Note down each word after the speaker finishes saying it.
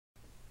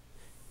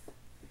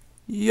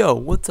Yo,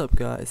 what's up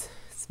guys?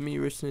 It's me,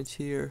 Richard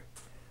here,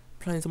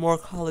 playing some more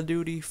Call of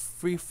Duty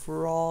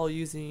free-for-all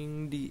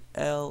using the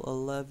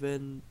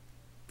L11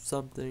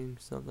 something,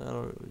 I don't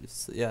know, the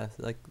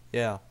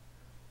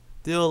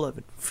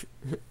L11.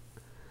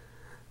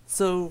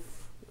 So,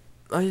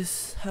 I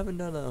just haven't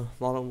done a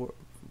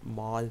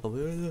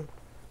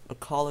a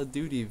Call of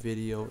Duty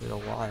video in a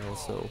while,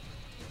 so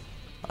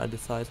I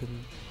decided to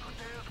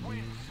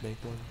make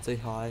one. Say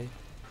hi.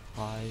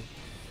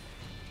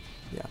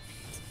 Yeah.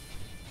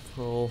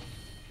 Well,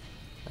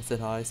 I said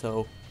hi,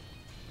 so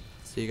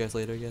see you guys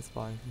later, I guess.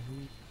 Bye.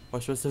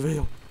 Watch the rest of the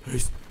video.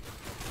 Peace.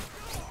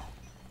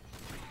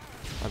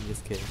 I'm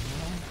just kidding.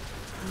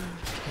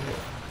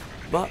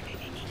 But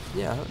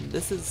yeah,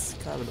 this is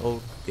kind of an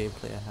old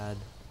gameplay I had.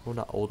 Well,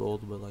 not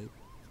old, but like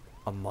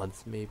a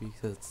month maybe,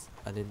 because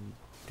I didn't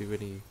do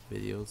any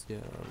videos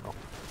yet. I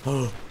don't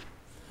know.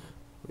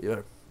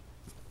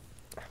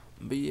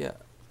 But yeah,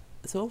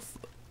 so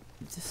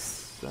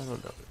just I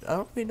don't know. I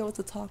don't really know what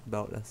to talk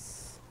about.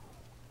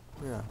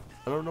 Yeah,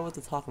 I don't know what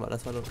to talk about.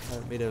 That's why I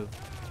haven't made a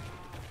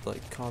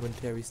like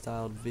commentary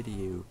styled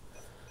video.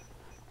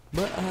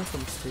 But I have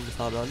some things to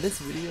talk about. This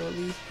video at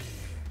least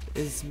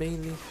is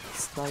mainly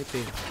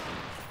sniping.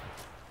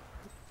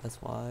 That's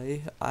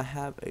why I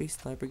have a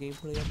sniper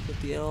gameplay up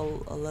with the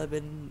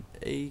L11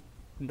 A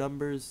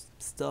numbers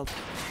stuff.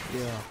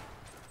 Yeah.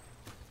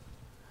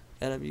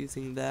 And I'm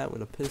using that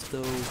with a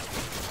pistol,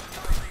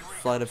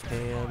 sleight of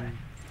hand,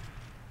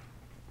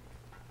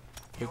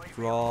 quick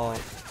draw,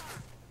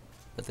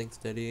 I think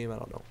steady aim, I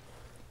don't know.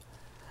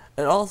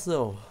 And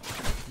also,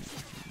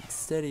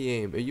 steady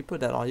aim, if you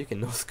put that on, you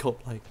can no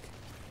scope like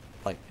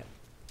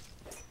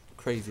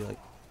crazy, like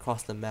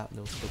across the map,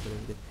 no scope and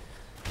everything.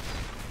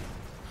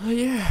 Oh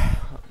yeah,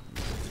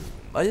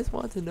 I just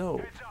want to know,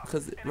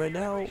 because right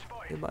now,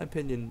 in my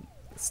opinion,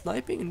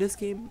 sniping in this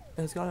game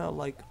has gotten out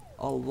like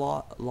a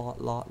lot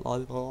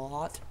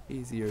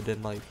easier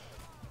than Modern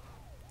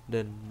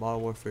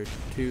Warfare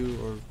 2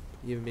 or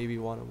even maybe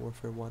Modern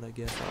Warfare 1, I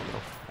guess. I don't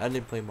know. I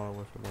didn't play Modern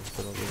Warfare 1,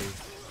 so I don't really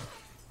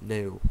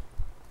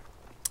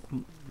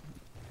know.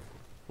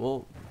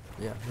 Well,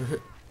 yeah.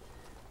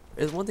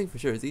 There's one thing for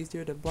sure, it's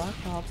easier than Black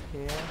Ops.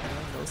 Yeah,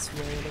 no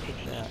swearing, look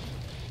at that.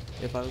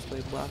 If I was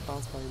playing Black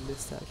Ops, I would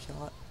miss that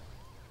shot.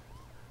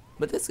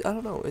 But this, I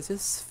don't know, it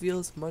just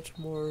feels much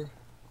more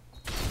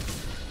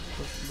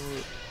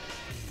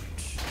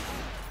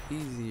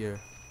easier.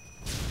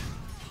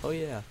 Oh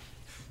yeah.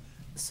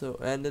 So,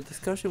 and the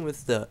discussion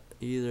with the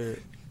either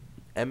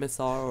MSR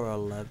or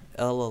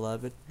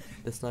L11,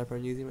 the sniper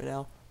I'm using right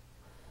now,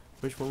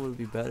 which one would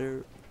be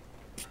better?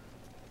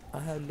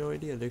 I have no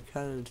idea. They're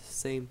kind of the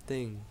same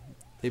thing.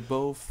 They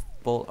both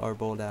are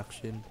bolt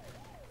action.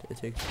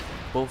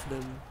 Both of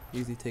them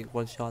usually take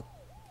one shot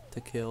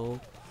to kill.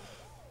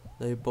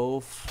 They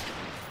both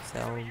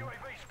sound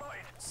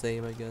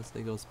same, I guess.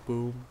 They goes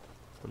boom.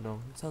 Oh no,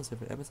 it sounds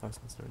different. MSR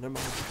sounds different. Never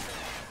mind.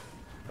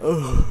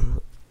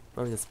 Oh,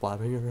 I'm just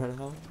blabbing it right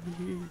now.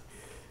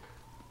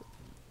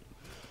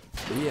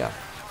 But yeah,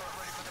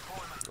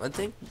 I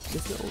think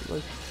it's no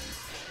like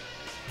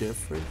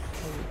different.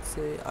 I would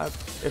say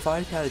if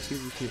I had to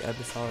choose between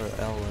MSR or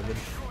L11,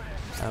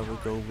 I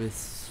would go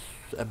with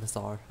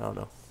MSR. I don't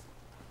know.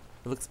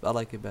 It looks, I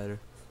like it better.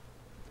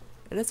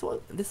 And this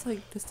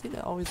thing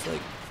that always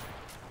like,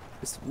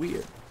 it's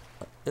weird.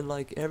 In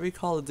like every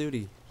Call of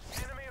Duty,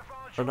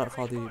 or not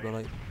Call of Duty, but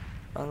like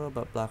I don't know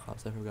about Black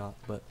Ops. I forgot,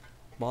 but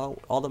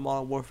all the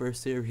Modern Warfare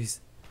series,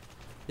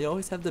 they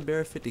always have the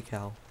bare 50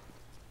 cal.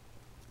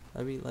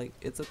 I mean, like,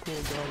 it's a cool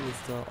gun and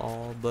stuff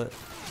all, but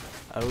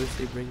I wish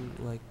they bring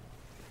like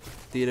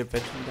the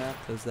intervention back,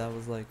 because that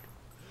was like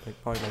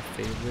probably my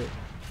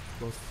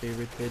most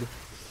favorited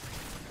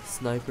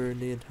sniper in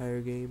the entire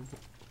game,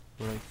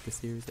 or like the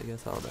series, I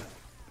guess. I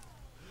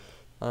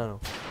don't know.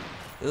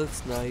 It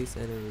looks nice,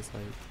 and it was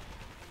like,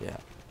 yeah.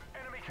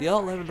 The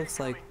L11 looks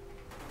like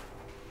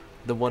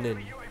the one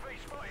in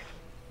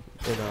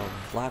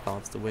Black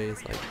Ops, the way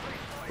it's like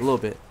a little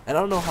bit. And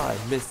I don't know how I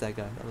missed that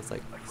guy. I was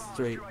like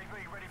straight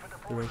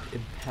direct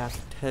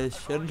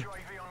impactation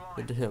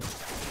into him.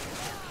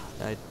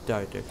 And I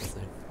died there because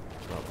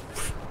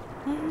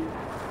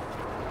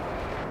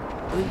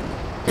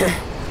yeah.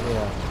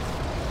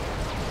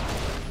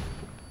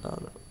 I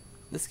don't know.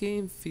 This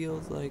game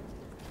feels like,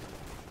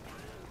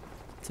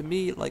 to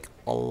me, like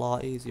a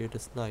lot easier to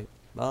snipe.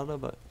 I don't know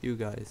about you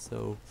guys,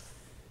 so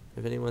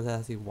if anyone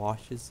actually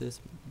watches this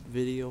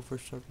video for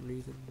some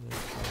reason,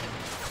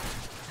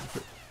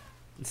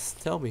 just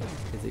tell me,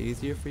 is it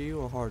easier for you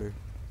or harder?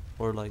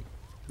 Or like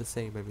the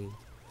same, I mean.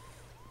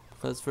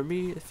 Because for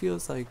me, it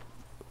feels like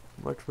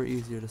much more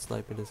easier to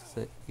snipe in this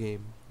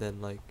game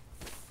than like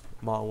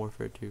Modern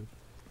Warfare 2.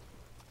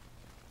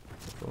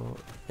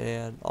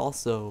 And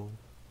also,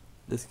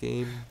 this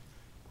game,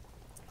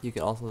 you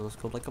can also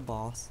scope like a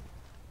boss.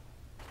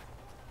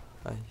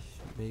 I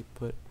may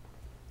put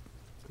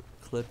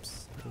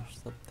clips or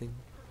something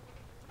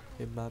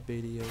in my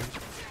video.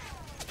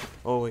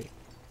 Oh wait,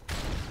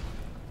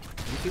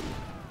 you can,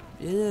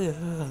 yeah,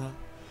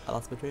 I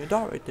lost my train of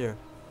thought right there.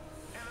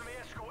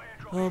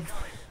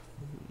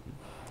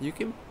 You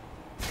can,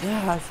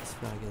 yeah, I just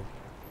forgot again.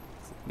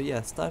 But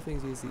yeah, sniping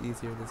is usually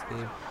easier in this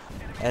game.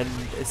 And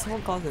if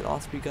someone calls it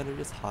Osprey gunner,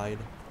 just hide.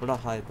 Well, not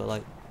hide, but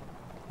like,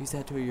 use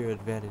that to your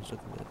advantage.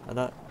 Looking at. I'm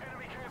not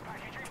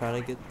trying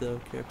to get the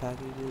care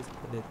packages,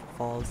 and it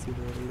falls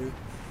sooner or later.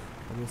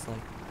 I'm just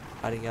like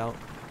hiding out.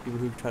 People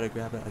who try to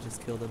grab it, I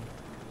just kill them.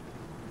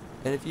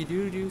 And if you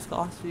do use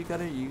Osprey, you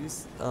gotta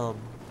use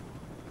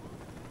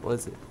what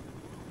is it?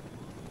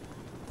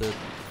 The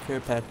care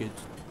package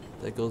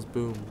that goes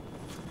boom.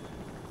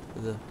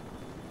 The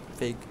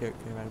fake care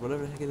package,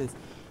 whatever the heck it is.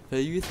 So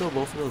you can throw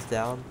both of those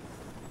down.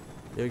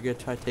 They're gonna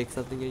try to take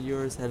something of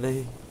yours, and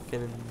they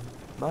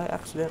might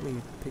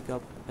accidentally pick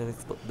up and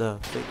the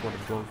fake one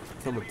and go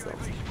kill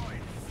themselves.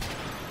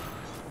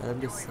 And I'm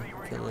just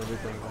like, killing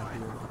everybody right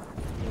here.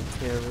 Like,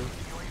 terror.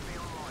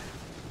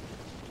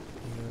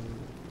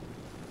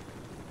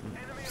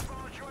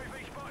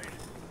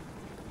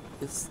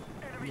 It's,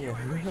 yeah.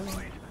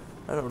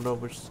 I don't know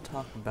what to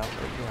talk about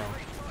right now.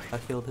 I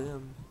killed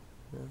him.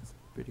 That's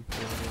pretty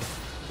cool.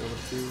 Kill him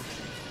too.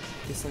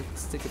 Just like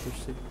stick up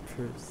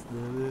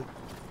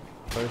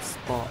or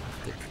spot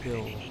the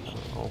kill. I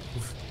don't know.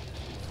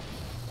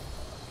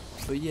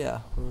 But yeah,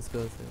 let's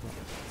go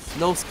through.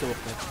 No scope,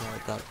 that's what I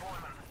thought.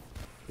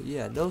 But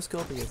yeah, no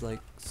scoping is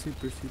like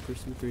super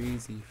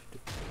easy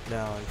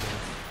now, I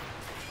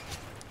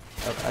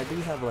guess. I do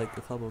have like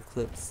a couple of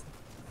clips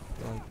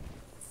like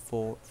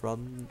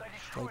from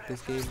like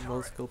this game,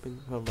 no scoping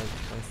from like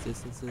nice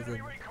distances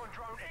and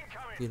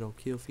you know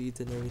kill feeds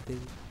and everything.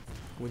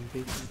 When you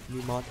make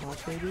new mod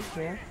packs, maybe,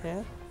 yeah.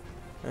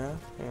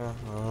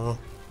 Oh.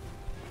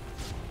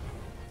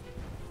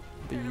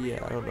 But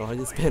yeah, I don't know. I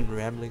just been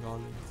rambling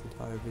on this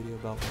entire video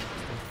about my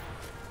stuff.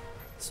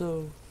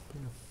 So,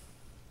 yeah.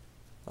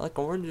 I like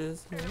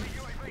oranges. Yeah.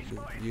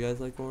 You guys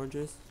like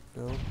oranges?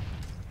 No?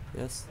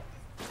 Yes?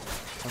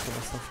 Talking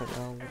about stuff right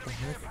now. What the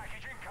heck?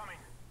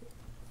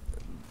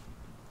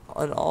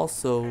 And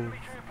also,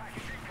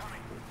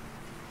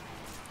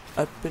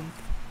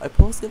 I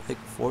posted like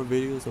 4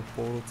 videos of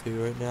Portal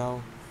 2 right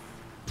now.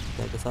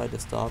 I decided to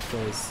stop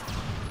because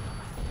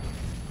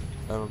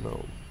I don't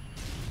know.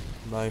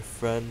 My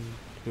friend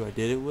who I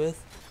did it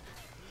with,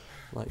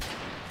 like,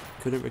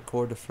 couldn't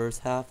record the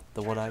first half,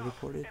 the one I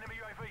recorded,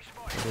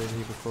 and then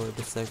he recorded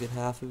the second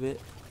half of it.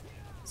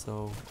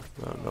 So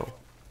I don't know.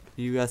 If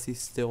you guys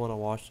still want to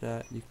watch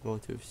that, you can go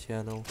to his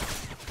channel,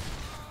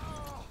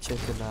 check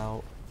him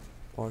out,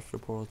 watch the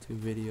Portal 2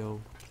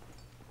 video.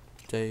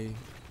 Say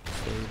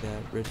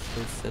that Rich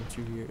sent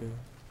you here.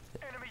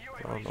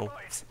 I don't know.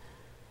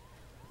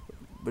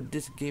 But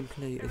this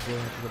gameplay is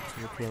wrapping up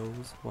to the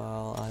close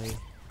while I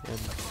am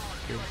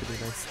doing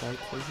pretty nice start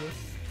right here.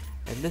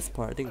 And this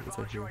part, I think it's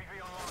right here.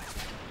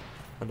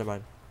 Oh, never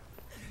mind.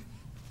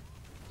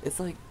 It's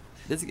like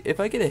this. If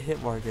I get a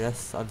hit marker,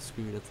 I'm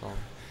screwed. That's all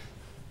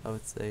I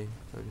would say.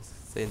 I'm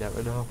just saying that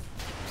right now.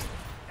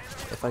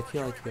 If I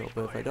kill, I kill.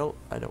 But if I don't,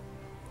 I don't.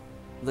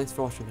 Thanks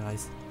for watching,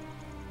 guys.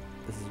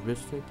 This is Rich.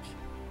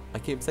 I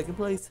came second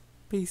place.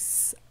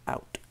 Peace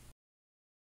out.